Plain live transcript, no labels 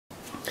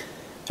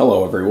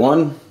Hello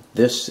everyone,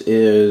 this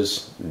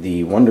is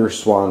the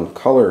WonderSwan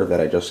Color that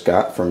I just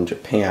got from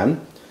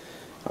Japan.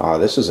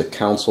 This is a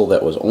console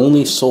that was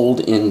only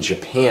sold in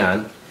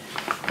Japan.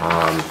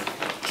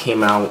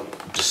 Came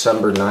out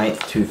December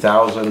 9th,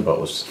 2000, but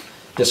was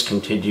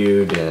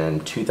discontinued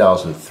in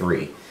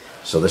 2003.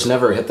 So this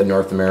never hit the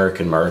North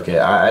American market.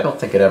 I don't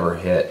think it ever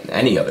hit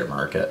any other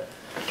market.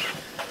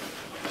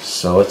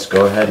 So let's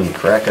go ahead and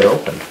crack it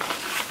open.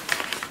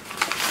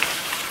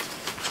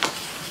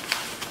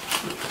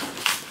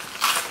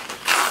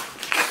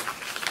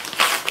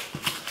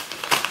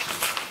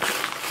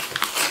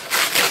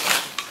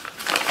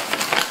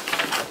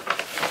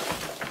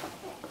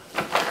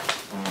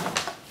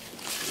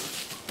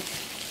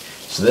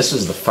 So this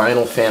is the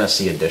Final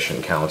Fantasy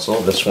Edition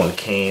console. This one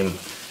came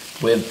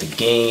with the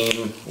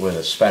game, with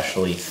a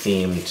specially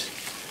themed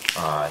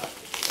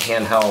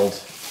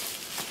handheld.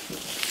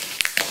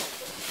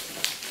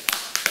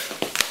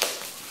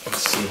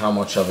 Let's see how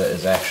much of it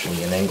is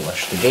actually in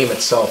English. The game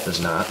itself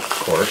is not, of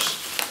course.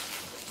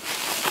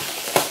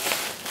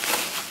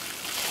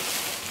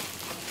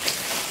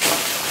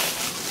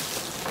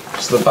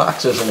 So the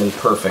box isn't in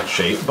perfect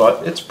shape,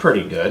 but it's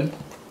pretty good,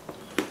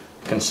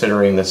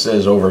 considering this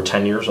is over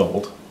 10 years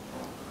old.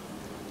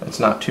 It's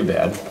not too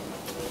bad.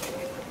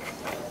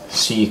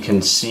 So you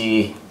can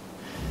see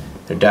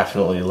they're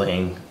definitely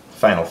laying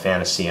Final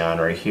Fantasy on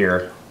right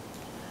here.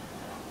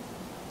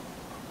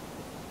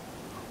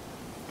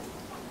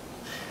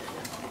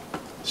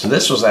 So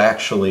this was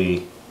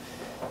actually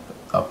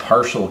a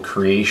partial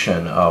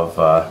creation of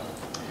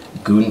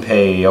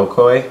Gunpei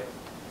Yokoi.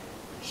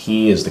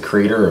 He is the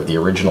creator of the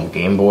original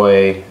Game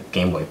Boy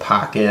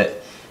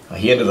Pocket.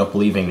 He ended up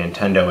leaving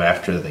Nintendo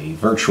after the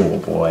Virtual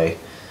Boy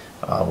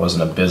was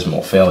an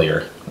abysmal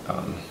failure.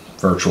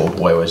 Virtual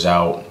Boy was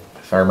out,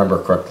 if I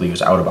remember correctly, he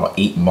was out about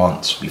 8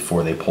 months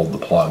before they pulled the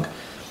plug.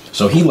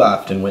 So he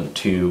left and went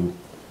to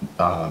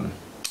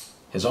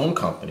his own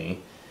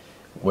company,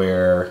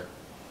 where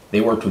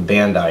they worked with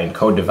Bandai and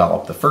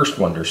co-developed the first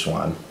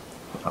WonderSwan,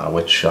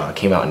 which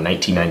came out in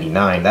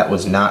 1999. That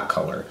was not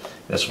color.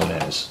 This one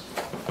is.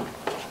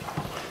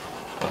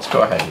 Let's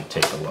go ahead and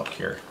take a look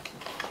here.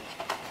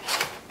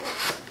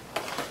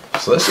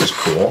 So this is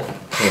cool.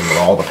 Came with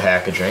all the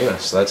packaging.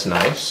 That's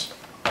nice.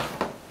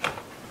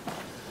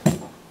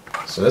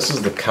 So this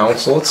is the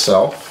console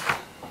itself.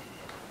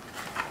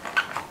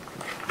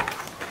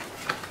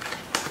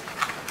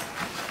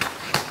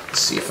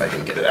 Let's see if I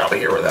can get it out of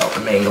here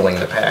without mangling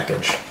the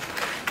package.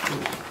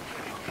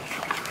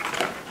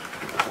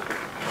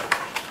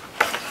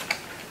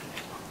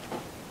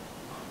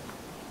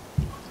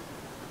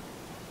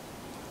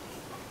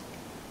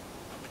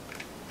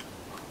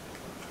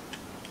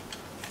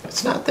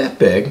 It's not that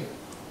big.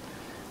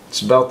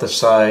 It's about the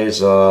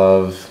size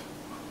of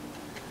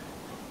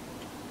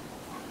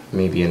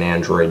maybe an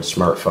Android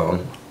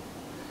smartphone.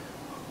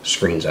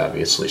 Screen's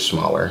obviously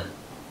smaller.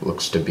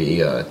 Looks to be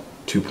a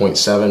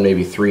 2.7,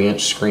 maybe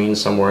 3-inch screen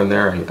somewhere in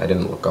there. I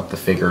didn't look up the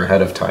figure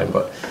ahead of time,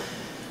 but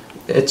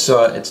it's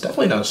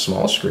definitely not a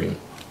small screen.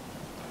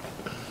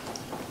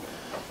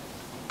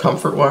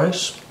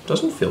 Comfort-wise,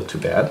 doesn't feel too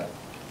bad.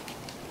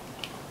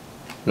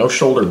 No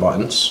shoulder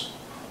buttons.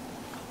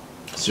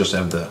 Let's just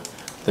have the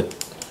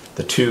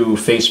two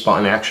face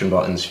button action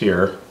buttons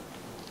here.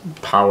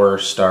 Power,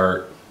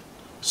 start,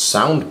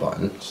 sound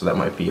button, so that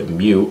might be a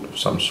mute of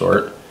some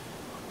sort.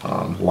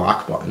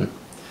 Lock button.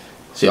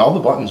 See, all the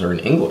buttons are in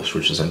English,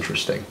 which is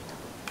interesting.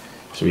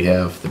 So we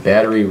have the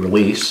battery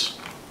release.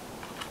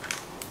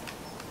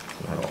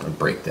 I don't want to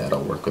break that,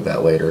 I'll work with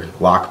that later.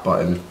 Lock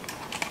button.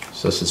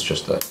 So this is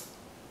just a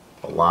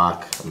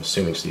lock, I'm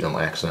assuming, so you don't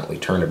accidentally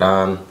turn it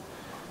on.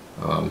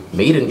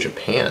 Made in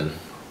Japan.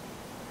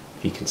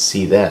 You can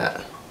see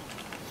that.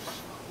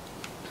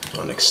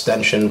 An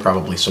extension,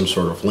 probably some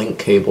sort of link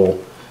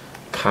cable.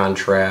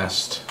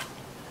 Contrast.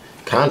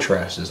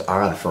 Contrast is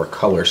odd for a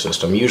color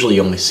system. Usually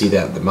you only see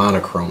that in the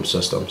monochrome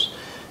systems.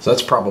 So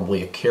that's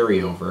probably a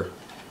carryover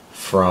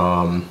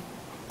from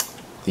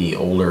the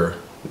older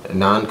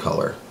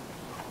non-color.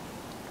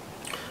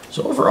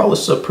 So overall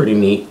this is a pretty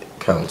neat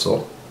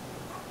console.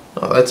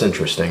 Oh, that's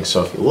interesting.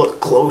 So if you look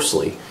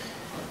closely,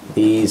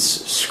 these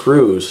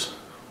screws,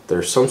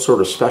 there's some sort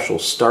of special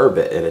star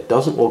bit, and it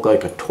doesn't look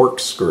like a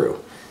Torx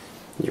screw.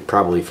 You're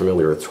probably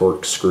familiar with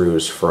Torx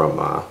screws from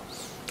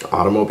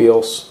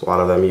automobiles. A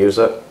lot of them use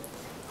it.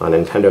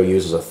 Nintendo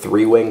uses a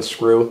 3-wing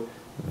screw.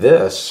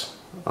 This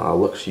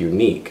looks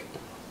unique.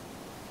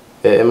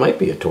 It might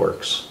be a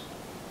Torx.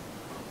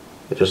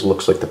 It just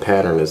looks like the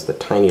pattern is the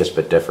tiniest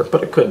bit different,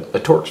 but it could. A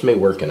Torx may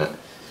work in it.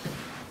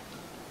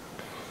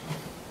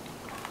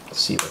 Let's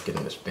see if I can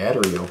get this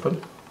battery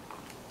open.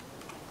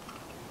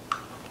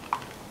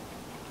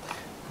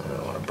 I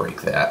don't want to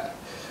break that.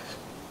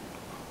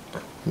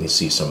 You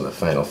see some of the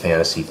Final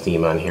Fantasy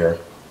theme on here.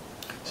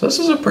 So this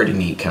is a pretty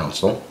neat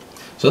console.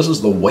 So this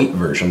is the white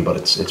version, but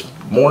it's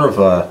more of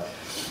a...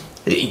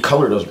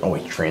 color doesn't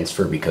always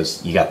transfer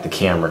because you got the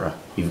camera,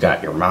 you've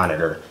got your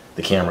monitor.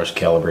 The camera's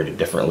calibrated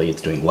differently,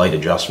 it's doing light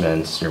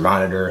adjustments. Your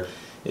monitor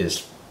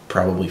is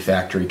probably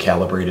factory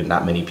calibrated.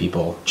 Not many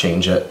people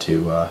change it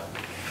to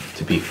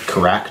be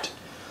correct.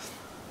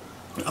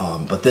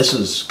 But this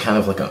is kind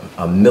of like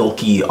a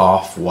milky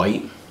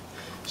off-white.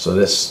 So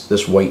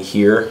this white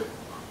here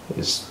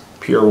is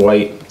pure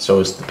white. So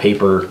is the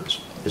paper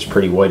is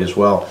pretty white as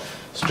well.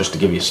 So just to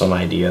give you some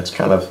idea, it's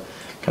kind of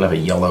a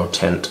yellow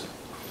tint.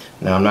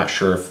 Now I'm not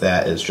sure if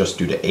that is just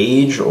due to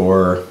age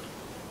or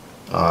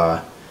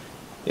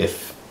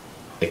if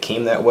it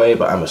came that way,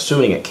 but I'm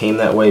assuming it came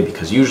that way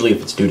because usually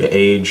if it's due to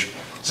age,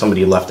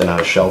 somebody left it on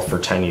a shelf for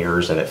 10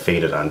 years and it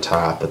faded on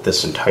top. But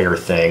this entire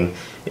thing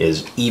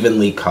is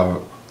evenly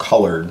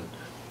colored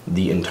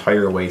the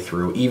entire way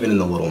through, even in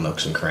the little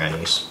nooks and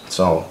crannies.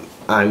 So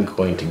I'm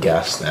going to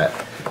guess that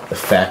the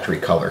factory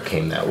color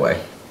came that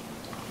way.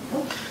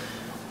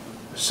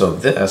 So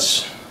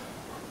this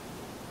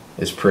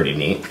is pretty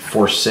neat.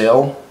 For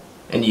sale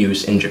and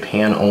use in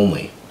Japan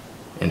only,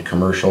 and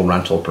commercial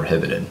rental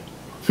prohibited.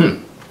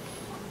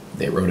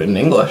 They wrote it in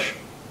English.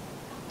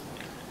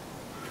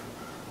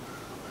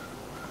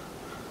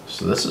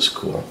 So this is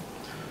cool.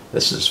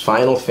 This is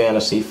Final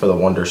Fantasy for the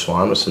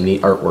WonderSwan with some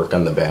neat artwork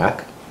on the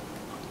back.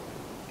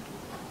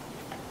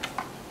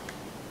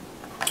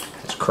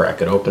 Let's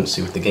crack it open and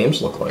see what the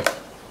games look like.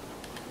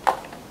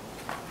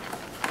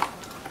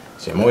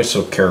 See, I'm always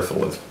so careful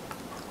with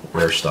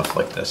rare stuff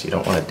like this. You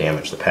don't want to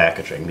damage the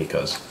packaging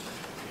because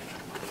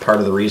part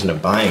of the reason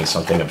of buying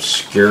something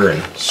obscure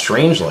and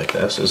strange like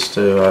this is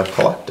to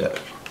collect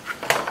it.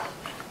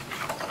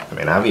 I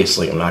mean,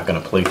 obviously I'm not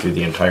going to play through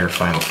the entire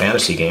Final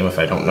Fantasy game if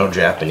I don't know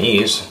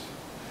Japanese.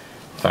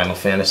 Final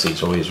Fantasy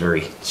is always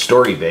very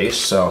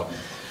story-based, so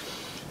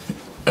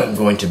I'm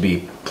going to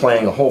be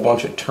playing a whole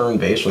bunch of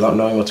turn-based without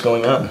knowing what's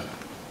going on.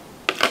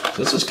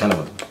 So this is kind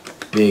of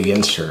a big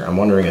insert. I'm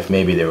wondering if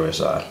maybe there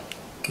was a,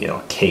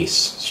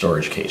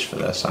 storage case for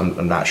this.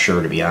 I'm not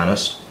sure, to be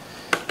honest.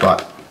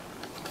 But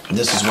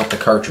this is what the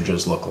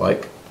cartridges look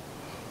like.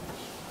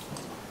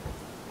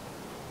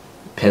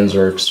 Pins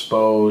are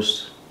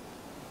exposed.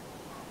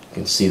 You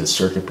can see the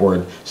circuit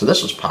board. So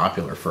this was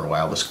popular for a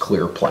while, this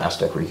clear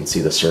plastic where you can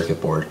see the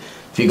circuit board.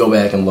 If you go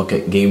back and look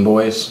at Game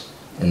Boys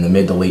in the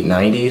mid to late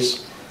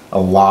 90s, a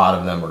lot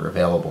of them were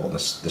available in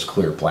this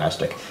clear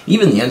plastic.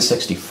 Even the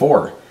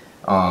N64,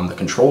 the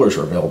controllers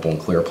were available in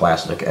clear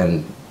plastic,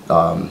 and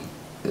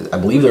I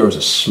believe there was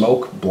a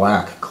smoke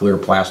black clear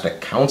plastic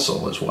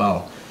console as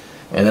well.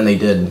 And then they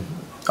did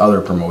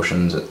other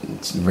promotions at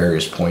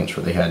various points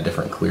where they had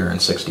different clear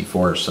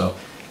N64s. So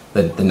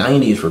the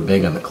 90s were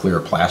big on the clear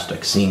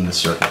plastic, seeing the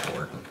circuit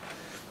board.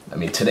 I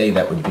mean, today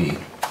that would be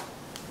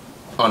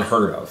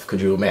unheard of. Could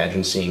you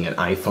imagine seeing an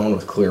iPhone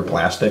with clear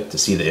plastic to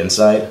see the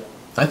inside?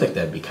 I think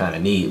that'd be kind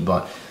of neat,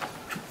 but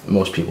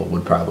most people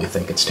would probably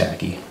think it's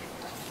tacky.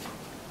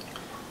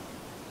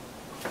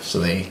 So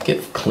they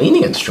give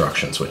cleaning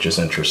instructions, which is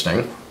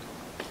interesting.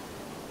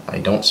 I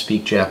don't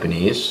speak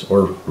Japanese,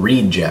 or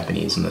read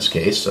Japanese in this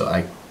case, so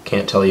I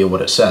can't tell you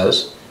what it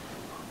says.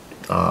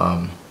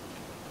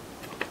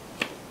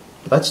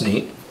 That's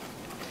neat.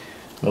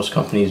 Most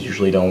companies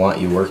usually don't want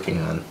you working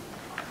on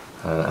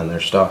their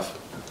stuff.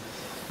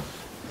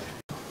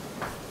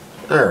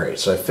 Alright,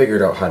 so I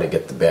figured out how to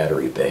get the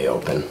battery bay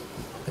open.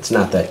 It's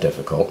not that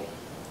difficult.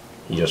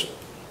 You just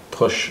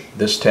push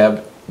this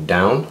tab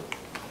down,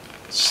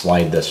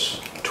 slide this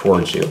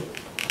towards you.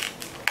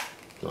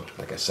 Well,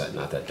 like I said,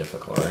 not that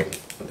difficult, right?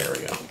 There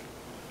we go.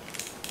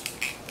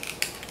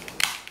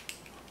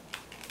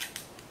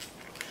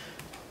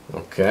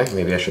 Okay,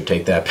 maybe I should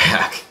take that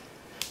back.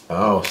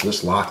 Oh, so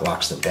this lock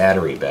locks the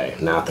battery bay,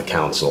 not the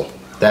console.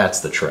 That's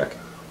the trick.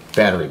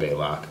 Battery bay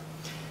lock.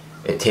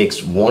 It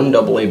takes one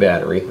AA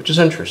battery, which is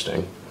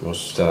interesting.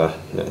 Most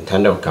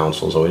Nintendo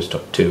consoles always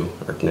took two,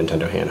 or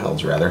Nintendo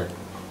handhelds rather.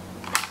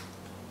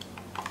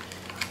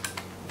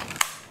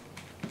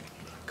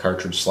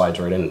 Cartridge slides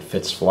right in and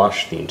fits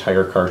flush. The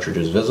entire cartridge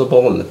is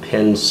visible and the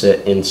pins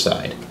sit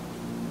inside.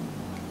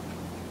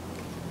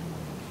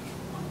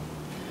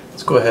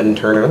 Let's go ahead and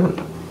turn it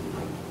on.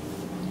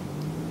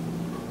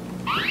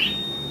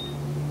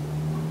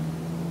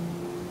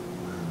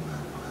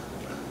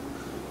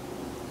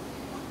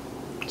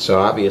 So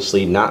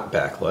obviously not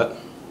backlit.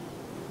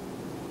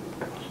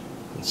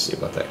 Let's see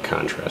about that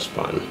contrast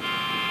button.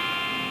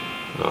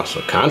 Oh,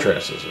 so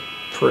contrast is a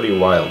pretty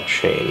wild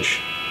change.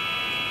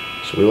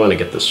 So we want to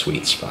get the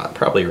sweet spot,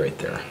 probably right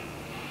there.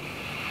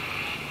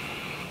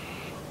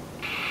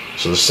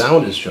 So the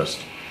sound is just,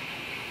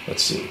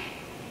 let's see,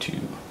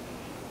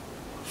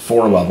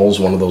 4 levels,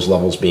 one of those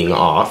levels being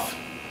off.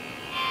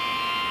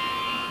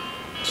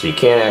 So you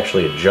can't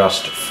actually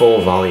adjust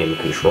full volume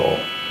control.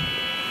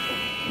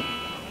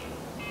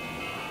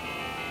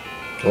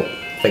 Oh,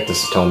 I think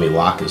this is telling me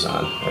lock is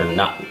on, or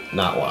not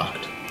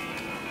locked.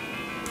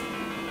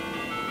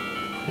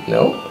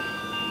 Nope.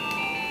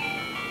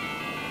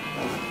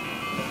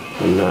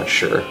 I'm not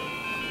sure.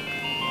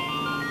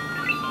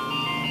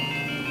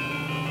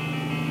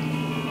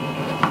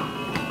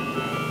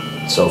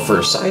 So for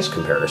a size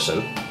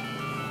comparison,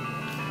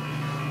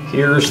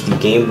 here's the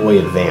Game Boy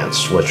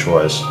Advance, which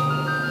was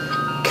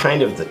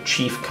kind of the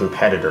chief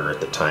competitor at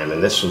the time,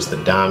 and this was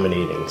the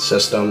dominating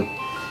system.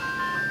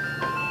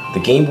 The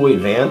Game Boy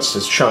Advance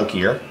is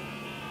chunkier,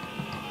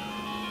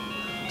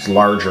 it's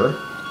larger,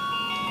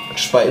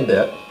 just by a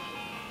bit,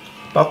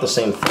 about the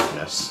same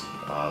thickness.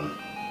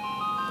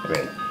 I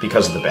mean,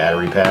 because of the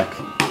battery pack,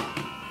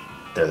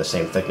 they're the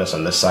same thickness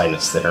on this side and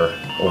it's thinner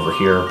over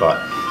here, but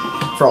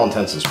for all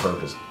intents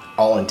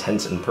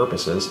and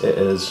purposes, it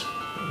is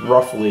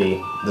roughly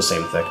the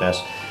same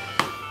thickness.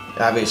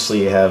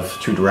 Obviously you have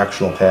two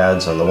directional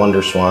pads on the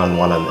WonderSwan,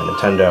 one on the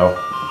Nintendo,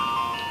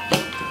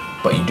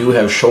 but you do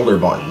have shoulder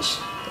buttons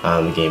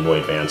on the Game Boy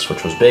Advance,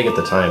 which was big at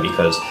the time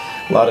because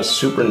a lot of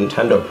Super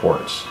Nintendo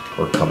ports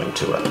were coming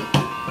to it.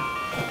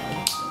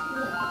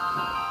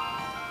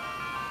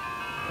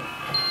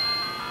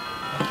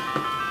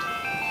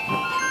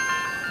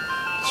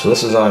 So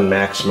this is on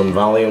maximum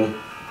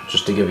volume,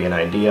 just to give you an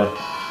idea.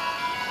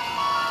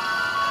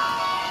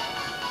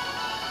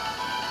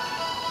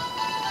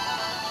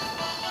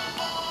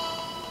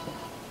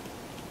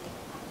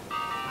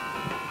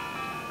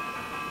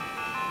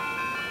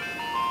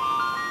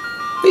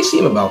 They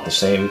seem about the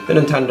same. The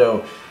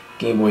Nintendo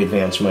Game Boy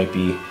Advance might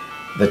be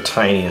the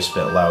tiniest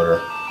bit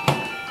louder.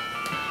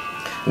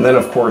 And then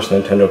of course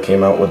Nintendo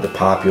came out with the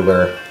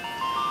popular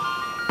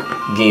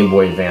Game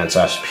Boy Advance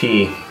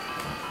SP,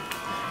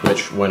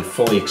 which when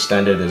fully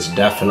extended is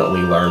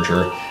definitely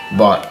larger,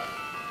 but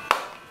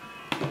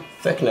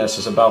thickness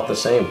is about the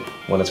same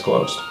when it's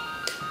closed.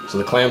 So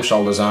the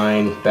clamshell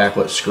design,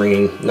 backlit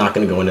screen, not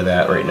going to go into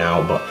that right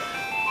now, but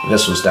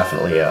this was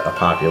definitely a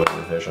popular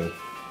revision.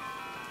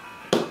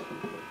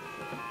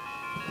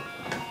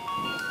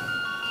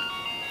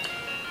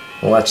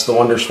 Well, that's the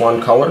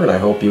WonderSwan Color, and I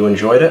hope you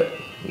enjoyed it.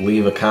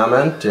 Leave a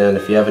comment, and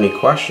if you have any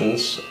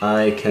questions,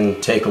 I can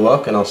take a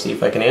look and I'll see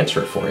if I can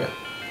answer it for you.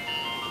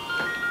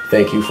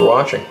 Thank you for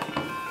watching.